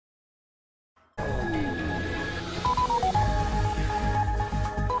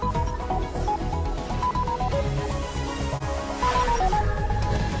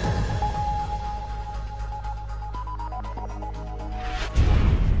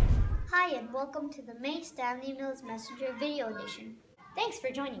welcome to the May Stanley Mills Messenger Video Edition. Thanks for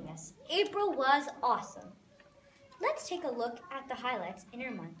joining us. April was awesome. Let's take a look at the highlights in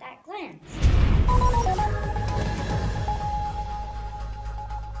our month at glance.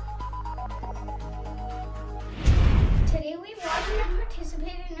 Today we watched and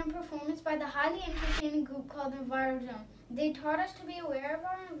participated in a performance by the highly entertaining group called EnviroZone. They taught us to be aware of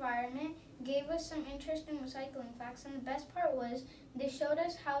our environment, gave us some interest in recycling facts, and the best part was they showed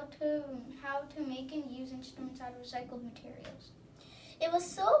us how to make and use instruments out of recycled materials. It was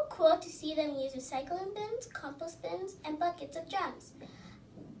so cool to see them use recycling bins, compost bins, and buckets of gems.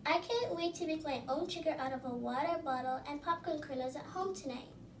 I can't wait to make my own sugar out of a water bottle and popcorn kernels at home tonight.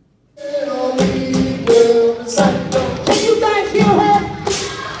 We will recycle. Can you guys hear her?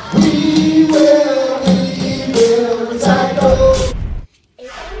 We will recycle.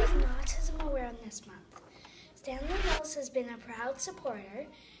 April is Autism Awareness Month. Stanley Mills has been a proud supporter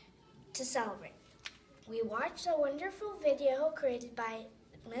to celebrate. We watched a wonderful video created by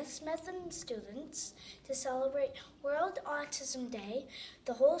Miss Smith and students to celebrate World Autism Day.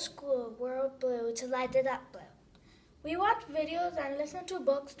 The whole school wore blue to light it up blue. We watched videos and listened to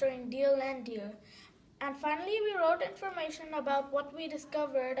books during Deal and Dear. And finally, we wrote information about what we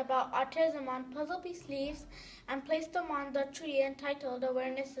discovered about autism on puzzle piece leaves and placed them on the tree entitled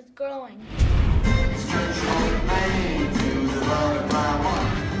Awareness is Growing.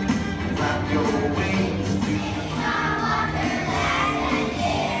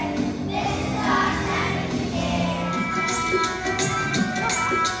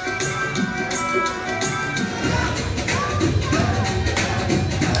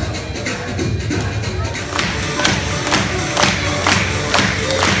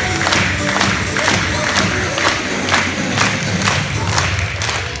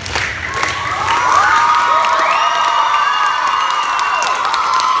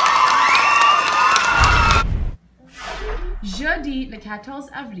 Jeudi, le 14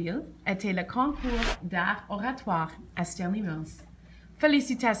 avril, était le concours d'art oratoire à Stanley Mills.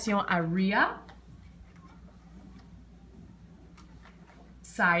 Félicitations à Ria,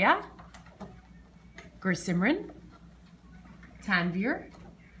 Saya, Gursimran, Tanvir,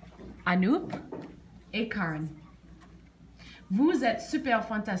 Anoop et Karen. Vous êtes super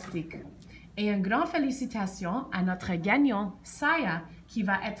fantastiques. Et une grande félicitation à notre gagnant, Saya, qui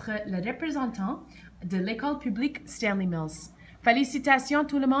va être le représentant de l'école publique Stanley Mills. Félicitations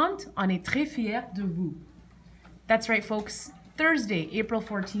tout le monde, on est très fiers de vous. That's right, folks. Thursday, April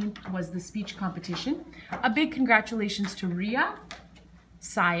 14th, was the speech competition. A big congratulations to Ria,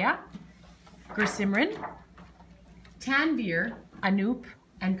 Saya, Gursimran, Tanvir, Anoop,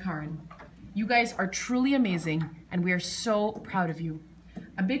 and Karan. You guys are truly amazing, and we are so proud of you.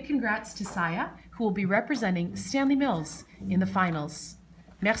 A big congrats to Saya, who will be representing Stanley Mills in the finals.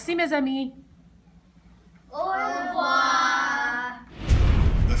 Merci, mes amis. Au revoir!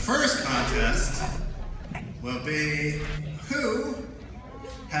 The first contest will be who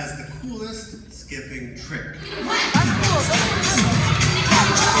has the coolest skipping trick.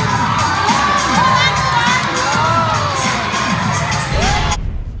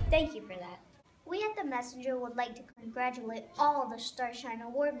 Thank you for that. We at the Messenger would like to congratulate all the Starshine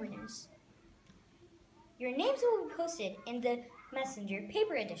Award winners. Your names will be posted in the Messenger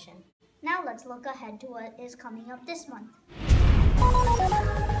Paper Edition. Now let's look ahead to what is coming up this month.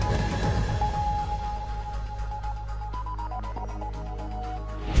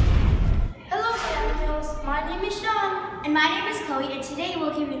 Hello, Stanley Mills. My name is Sean. And my name is Chloe, and today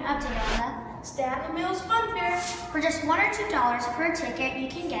we'll give you an update on the Stanley Mills Fun Fair. For just $1 or $2 per ticket, you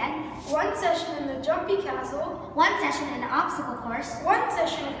can get One session in the Jumpy Castle, one session in the obstacle course, one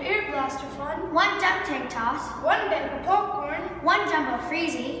session of Air Blaster Fun, one dunk tank toss, one bag of popcorn, one jumbo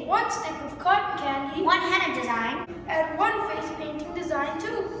freezy, one stick of cotton candy, one henna design, and one face painting design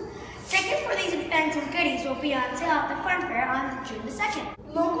too. Tickets for these events and goodies will be on sale at the Fun Fair on June the 2nd.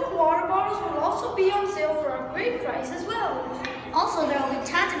 Local water bottles will also be on sale for a great price as well. Also, there will be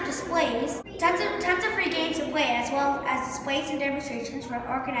tons of displays, tons of free games to play, as well as displays and demonstrations from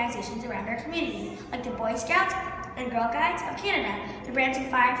organizations around our community, like the Boy Scouts and Girl Guides of Canada, the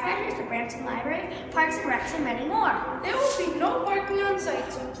Brampton Firefighters, the Brampton Library, Parks and Recs, and many more. There will be no parking on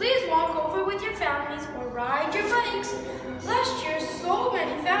site, so please walk over with your families or ride your bikes. Last year, so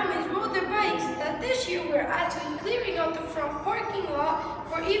many families rode their bikes that this year we're actually clearing out the front parking lot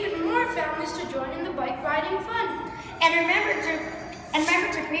for even more families to join in the bike riding fun. And remember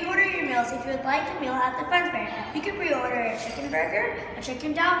to pre-order your meals if you would like a meal at the Fun Fair. You can pre-order a chicken burger, a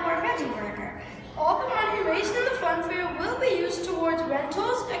chicken dog, or a veggie burger. All the money raised in the fun fair will be used towards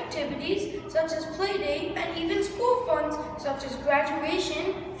rentals, activities such as play date, and even school funds such as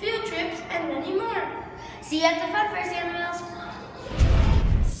graduation, field trips, and many more. See you at the fun fair, Stanley Mills.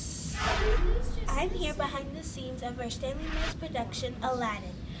 I'm here behind the scenes of our Stanley Mills production,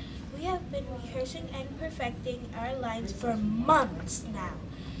 Aladdin. We have been rehearsing and perfecting our lines for months now.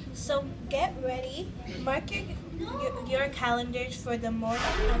 So get ready, mark your calendars for the morning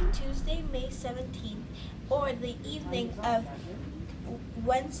of Tuesday, May 17th, or the evening of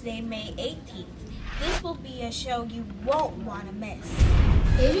Wednesday, May 18th. This will be a show you won't want to miss.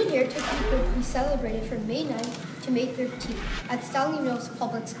 Asian Heritage Week will be celebrated from May 9th to May 13th at Stanley Mills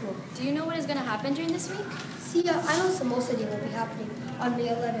Public School. Do you know what is going to happen during this week? See, I know Samosa Day will be happening on May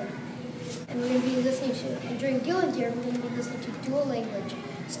 11th. And we're going to be listening to, and during Gillen Day, we're going to be listening to dual language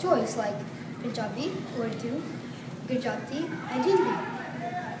stories like Punjabi, Urdu, Gujarati, and Hindi.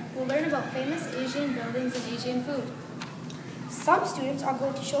 We'll learn about famous Asian buildings and Asian food. Some students are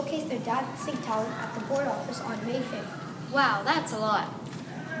going to showcase their dancing talent at the board office on May 5th. Wow, that's a lot.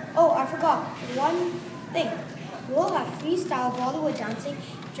 Oh, I forgot one thing. We'll have freestyle Bollywood dancing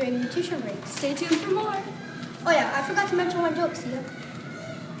during nutrition breaks. Stay tuned for more. Oh yeah, I forgot to mention one joke, Sia.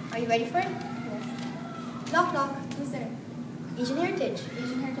 Are you ready for it? Yes. Knock knock. Who's there? Asian Heritage.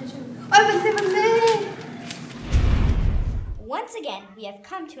 Asian Heritage who? Once again, we have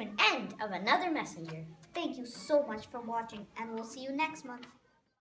come to an end of another messenger. Thank you so much for watching, and we'll see you next month.